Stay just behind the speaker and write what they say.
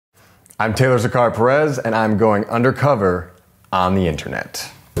I'm Taylor Zakhar Perez, and I'm going undercover on the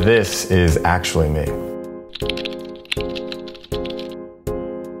internet. This is actually me.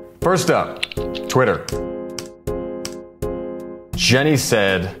 First up, Twitter. Jenny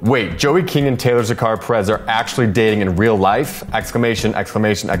said, wait, Joey King and Taylor Zakhar Perez are actually dating in real life? Exclamation,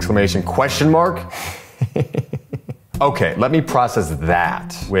 exclamation, exclamation, question mark? Okay, let me process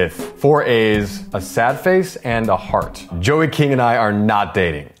that with 4 A's, a sad face, and a heart. Joey King and I are not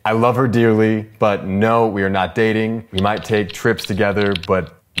dating. I love her dearly, but no, we are not dating. We might take trips together,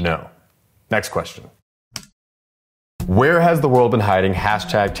 but no. Next question. Where has the world been hiding?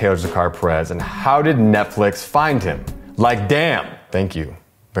 Hashtag Taylor Zakhar Perez, and how did Netflix find him? Like, damn. Thank you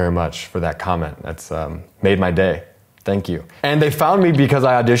very much for that comment. That's made my day. Thank you. And they found me because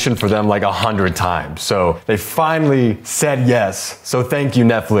I auditioned for them like 100 times. So they finally said yes. So thank you,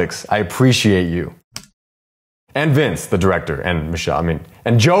 Netflix. I appreciate you. And Vince, the director, and Michelle,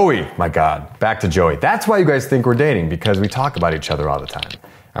 and Joey, my God. Back to Joey. That's why you guys think we're dating, because we talk about each other all the time.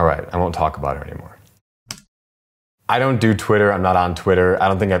 All right, I won't talk about her anymore. I don't do Twitter. I'm not on Twitter. I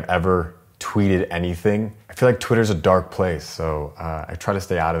don't think I've ever tweeted anything. I feel like Twitter's a dark place, so I try to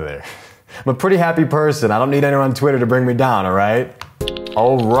stay out of there. I'm a pretty happy person. I don't need anyone on Twitter to bring me down, all right?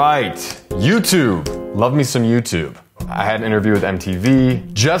 All right, YouTube. Love me some YouTube. I had an interview with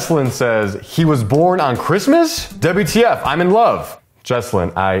MTV. Jesslyn says, he was born on Christmas? WTF, I'm in love.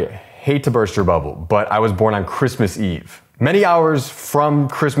 Jesslyn, I hate to burst your bubble, but I was born on Christmas Eve. Many hours from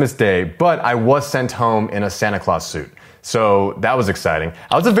Christmas Day, but I was sent home in a Santa Claus suit. So that was exciting.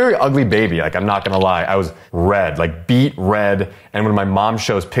 I was a very ugly baby, like I'm not gonna lie. I was red, like beet red. And when my mom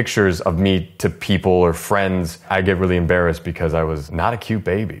shows pictures of me to people or friends, I get really embarrassed because I was not a cute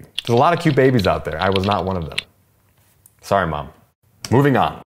baby. There's a lot of cute babies out there. I was not one of them. Sorry, Mom. Moving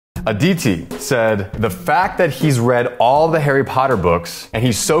on. Aditi said, the fact that he's read all the Harry Potter books and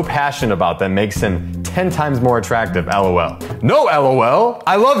he's so passionate about them makes him 10 times more attractive, LOL. No, LOL.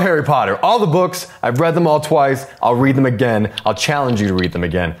 I love Harry Potter. All the books, I've read them all twice. I'll read them again. I'll challenge you to read them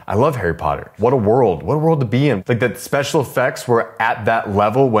again. I love Harry Potter. What a world. What a world to be in. Like that special effects were at that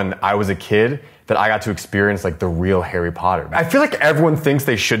level when I was a kid that I got to experience like the real Harry Potter. I feel like everyone thinks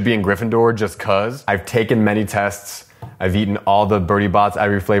they should be in Gryffindor just cause. I've taken many tests. I've eaten all the Birdie Bots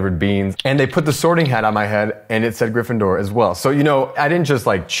Ivory flavored beans, and they put the sorting hat on my head and it said Gryffindor as well. So, you know, I didn't just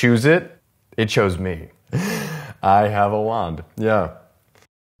like choose it, it chose me. I have a wand, yeah.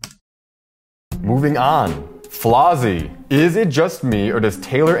 Moving on, Flozzy. Is it just me or does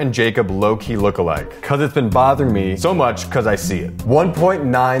Taylor and Jacob low-key look alike? Cause it's been bothering me so much cause I see it.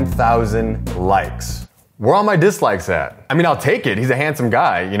 1.9 thousand likes. Where are my dislikes at? I mean, I'll take it. He's a handsome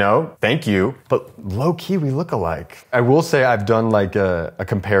guy, you know? Thank you. But low-key, we look alike. I will say I've done like a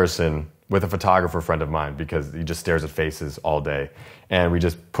comparison with a photographer friend of mine because he just stares at faces all day. And we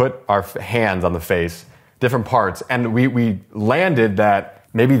just put our hands on the face, different parts, and we landed that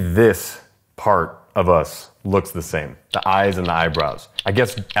maybe this part of us looks the same. The eyes and the eyebrows. I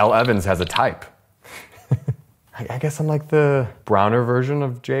guess Elle Evans has a type. I guess I'm like the browner version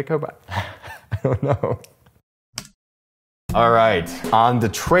of Jacob. I don't know. All right, on the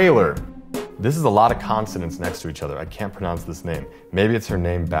trailer. This is a lot of consonants next to each other. I can't pronounce this name. Maybe it's her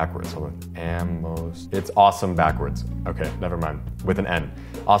name backwards. Hold on. Amos. It's awesome backwards. Okay, never mind. With an N.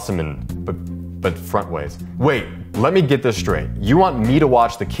 Awesome but front ways. Wait, let me get this straight. You want me to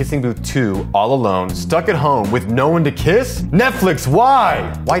watch The Kissing Booth 2 all alone, stuck at home with no one to kiss? Netflix,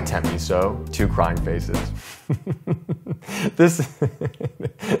 why? Why tempt me so? 2 crying faces. This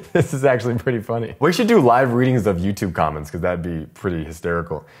is actually pretty funny. We should do live readings of YouTube comments because that'd be pretty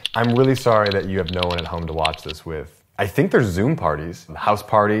hysterical. I'm really sorry that you have no one at home to watch this with. I think there's Zoom parties. House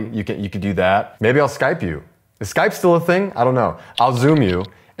party, you could do that. Maybe I'll Skype you. Is Skype still a thing? I don't know. I'll Zoom you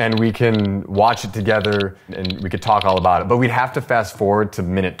and we can watch it together and we could talk all about it. But we'd have to fast forward to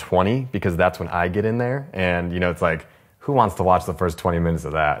minute 20 because that's when I get in there. And you know, it's like, who wants to watch the first 20 minutes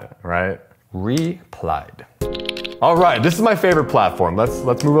of that, right? Replied. All right, this is my favorite platform. Let's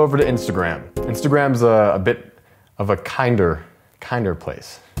move over to Instagram. Instagram's a bit of a kinder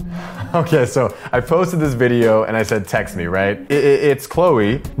place. Okay, so I posted this video and I said, text me, right? It's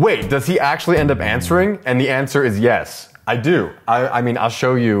Chloe. Wait, does he actually end up answering? And the answer is yes. I do. I mean, I'll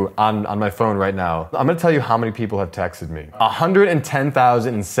show you on my phone right now. I'm gonna tell you how many people have texted me.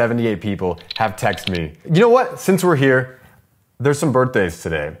 110,078 people have texted me. You know what? Since we're here, there's some birthdays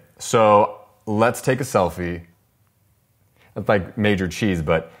today. So let's take a selfie. It's like major cheese,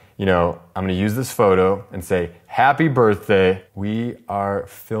 but you know, I'm gonna use this photo and say, happy birthday. We are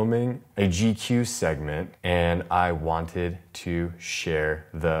filming a GQ segment and I wanted to share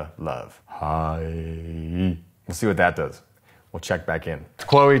the love. Hi. We'll see what that does. we'll check back in.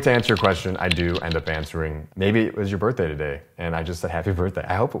 Chloe, to answer your question, I do end up answering, maybe it was your birthday today, and I just said happy birthday.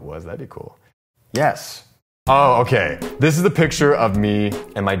 I hope it was, that'd be cool. Yes. Oh, okay. This is the picture of me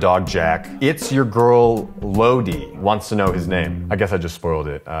and my dog, Jack. It's your girl, Lodi, wants to know his name. I guess I just spoiled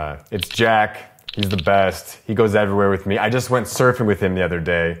it. It's Jack. He's the best. He goes everywhere with me. I just went surfing with him the other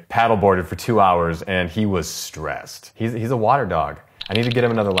day, paddleboarded for 2 hours, and he was stressed. He's a water dog. I need to get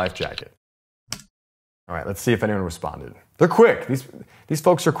him another life jacket. All right, let's see if anyone responded. They're quick. These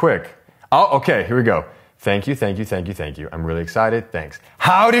folks are quick. Oh, okay, here we go. Thank you, thank you, thank you, thank you. I'm really excited, thanks.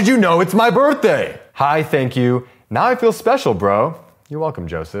 How did you know it's my birthday? Hi, thank you. Now I feel special, bro. You're welcome,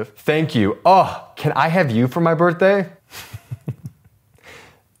 Joseph. Thank you. Oh, can I have you for my birthday?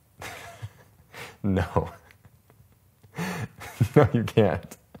 No. No, you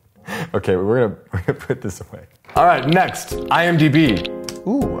can't. Okay, we're gonna put this away. All right, next, IMDb.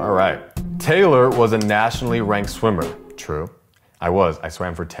 Ooh, all right. Taylor was a nationally ranked swimmer. True. I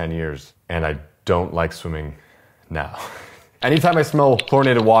swam for 10 years, and I don't like swimming now. Anytime I smell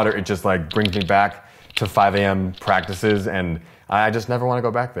chlorinated water, it just like brings me back to 5 a.m. practices, and I just never want to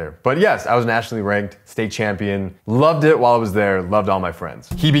go back there. But yes, I was nationally ranked, state champion, loved it while I was there, loved all my friends.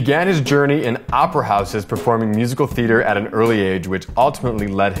 He began his journey in opera houses performing musical theater at an early age, which ultimately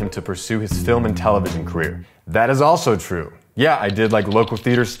led him to pursue his film and television career. That is also true. Yeah, I did like local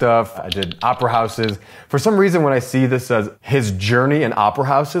theater stuff, I did opera houses. For some reason when I see this as his journey in opera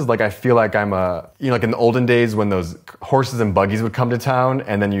houses, like I feel like I'm like in the olden days when those horses and buggies would come to town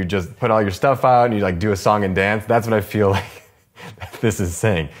and then you just put all your stuff out and you like do a song and dance. That's what I feel like this is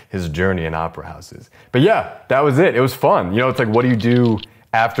saying, his journey in opera houses. But yeah, that was it. It was fun. You know, it's like, what do you do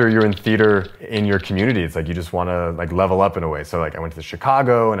after you're in theater in your community? It's like you just want to like level up in a way. So like I went to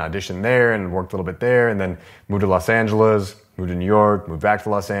Chicago and auditioned there and worked a little bit there and then moved to Los Angeles, moved to New York, moved back to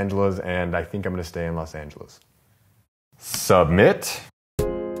Los Angeles, and I think I'm going to stay in Los Angeles. Submit.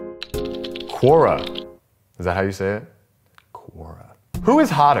 Quora. Is that how you say it? Quora. Who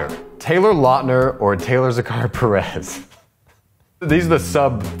is hotter, Taylor Lautner or Taylor Zakhar Perez? These are the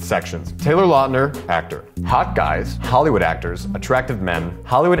subsections. Taylor Lautner, actor. Hot guys, Hollywood actors, attractive men,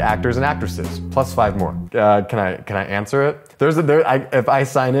 Hollywood actors and actresses, plus 5 more. Can I answer it? If I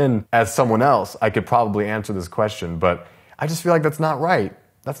sign in as someone else, I could probably answer this question, but I just feel like that's not right.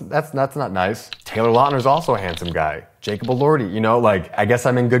 That's not nice. Taylor Lautner's also a handsome guy. Jacob Elordi, you know, like, I guess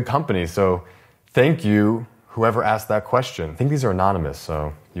I'm in good company, so thank you, whoever asked that question. I think these are anonymous,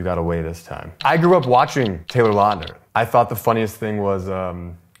 so you got away this time. I grew up watching Taylor Lautner. I thought the funniest thing was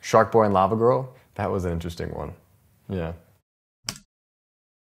Shark Boy and Lava Girl. That was an interesting one. Yeah.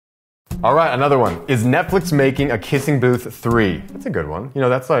 All right, another one. Is Netflix making a Kissing Booth 3? That's a good one. You know,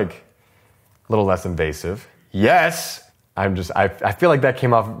 that's like a little less invasive. Yes. I feel like that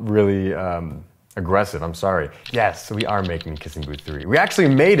came off really aggressive. I'm sorry. Yes, we are making Kissing Booth 3. We actually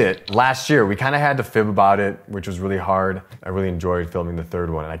made it last year. We kind of had to fib about it, which was really hard. I really enjoyed filming the 3rd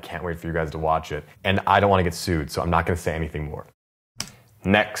one, and I can't wait for you guys to watch it. And I don't want to get sued, so I'm not going to say anything more.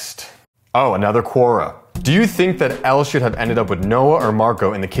 Next. Oh, another Quora. Do you think that Elle should have ended up with Noah or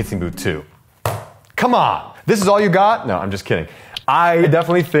Marco in the Kissing Booth 2? Come on! This is all you got? No, I'm just kidding. I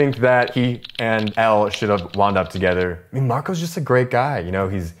definitely think that he and Elle should have wound up together. I mean, Marco's just a great guy. You know,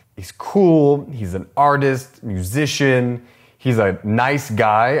 he's cool, he's an artist, musician, he's a nice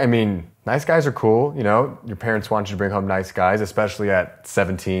guy. I mean, nice guys are cool, you know? Your parents want you to bring home nice guys, especially at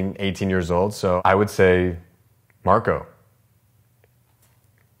 17, 18 years old. So I would say Marco.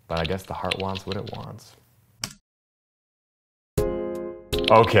 But I guess the heart wants what it wants.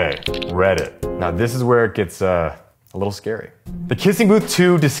 Okay, Reddit. Now this is where it gets a little scary. The Kissing Booth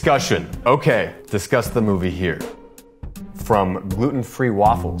 2 discussion. Okay, discuss the movie here. From Gluten-Free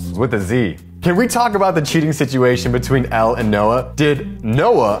Waffles with a Z. Can we talk about the cheating situation between Elle and Noah? Did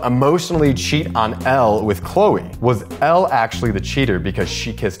Noah emotionally cheat on Elle with Chloe? Was Elle actually the cheater because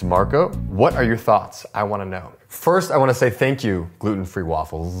she kissed Marco? What are your thoughts? I want to know. First, I want to say thank you, Gluten-Free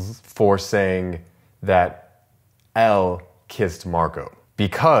Waffles, for saying that Elle kissed Marco.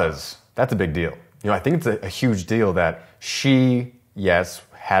 Because that's a big deal. You know, I think it's a huge deal that she, yes,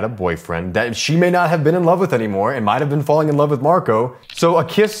 had a boyfriend that she may not have been in love with anymore and might have been falling in love with Marco. So a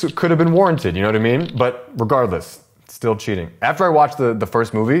kiss could have been warranted, you know what I mean? But regardless, still cheating. After I watched the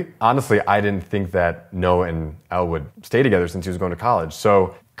first movie, honestly, I didn't think that Noah and Elle would stay together since he was going to college.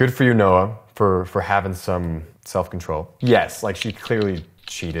 So good for you, Noah, for having some self-control. Yes, like she clearly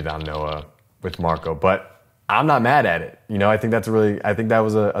cheated on Noah with Marco, but I'm not mad at it. You know, I think that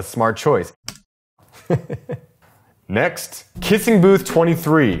was a smart choice. Next, Kissing Booth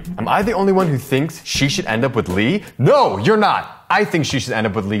 23. Am I the only one who thinks she should end up with Lee? No, you're not. I think she should end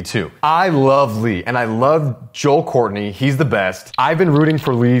up with Lee too. I love Lee, and I love Joel Courtney. He's the best. I've been rooting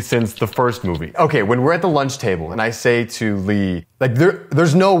for Lee since the first movie. Okay, when we're at the lunch table and I say to Lee, like,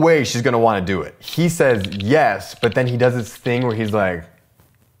 there's no way she's gonna wanna do it. He says yes, but then he does this thing where he's like,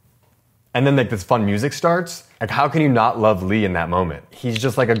 and then like this fun music starts. Like, how can you not love Lee in that moment? He's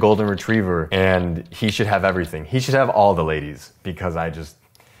just like a golden retriever, and he should have everything. He should have all the ladies, because I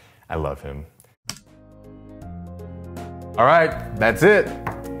love him. All right, that's it.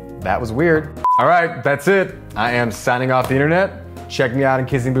 That was weird. All right, that's it. I am signing off the internet. Check me out in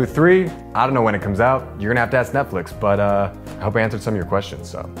Kissing Booth 3. I don't know when it comes out. You're gonna have to ask Netflix, but I hope I answered some of your questions,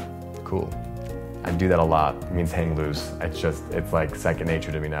 so cool. I do that a lot. It means hang loose. It's like second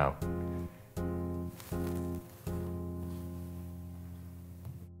nature to me now.